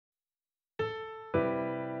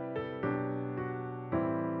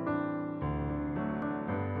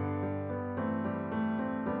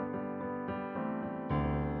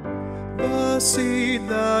seed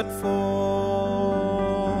that falls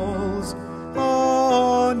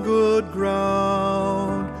on good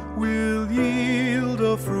ground will yield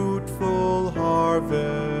a fruitful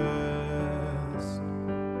harvest.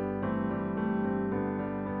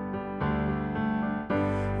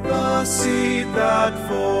 The seed that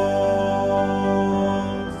falls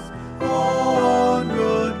on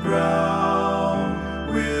good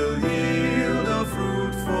ground will yield a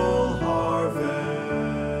fruitful harvest.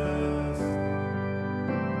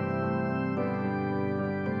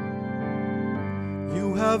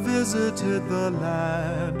 You have visited the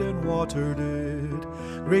land and watered it,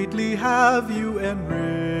 greatly have you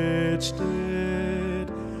enriched it.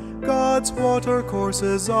 God's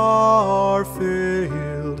watercourses are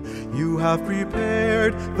filled, you have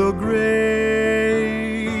prepared the grain.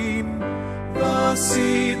 The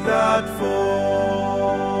seed that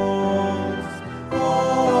falls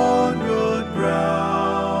on good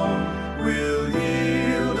ground will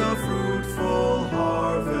yield a fruitful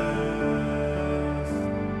harvest.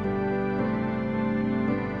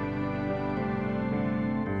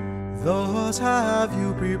 Thus have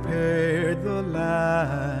you prepared the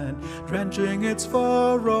land, drenching its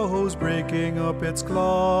furrows, breaking up its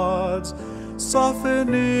clods,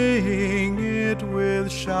 softening it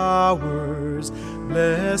with showers,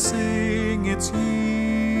 blessing its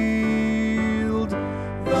yield.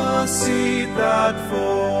 The seed that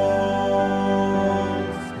falls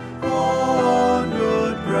on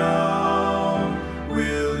good ground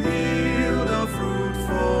will yield a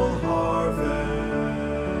fruitful harvest.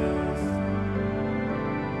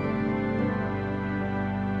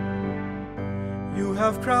 You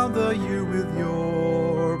have crowned the year with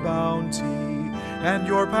your bounty, and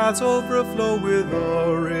your paths overflow with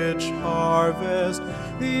a rich harvest.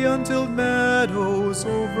 The untilled meadows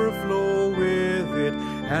overflow with it,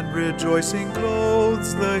 and rejoicing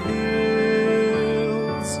clothes the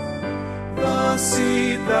hills. The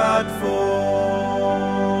seed that falls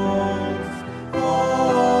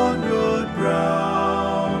on good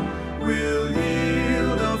ground will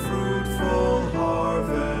yield a fruitful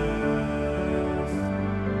harvest.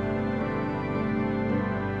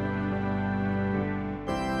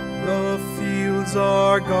 The fields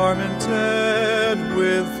are garmented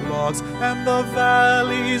with flocks, and the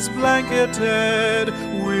valleys blanketed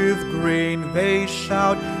with grain. They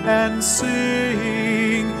shout and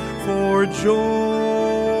sing for joy.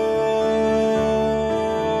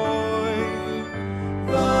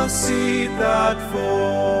 The seed that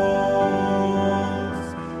falls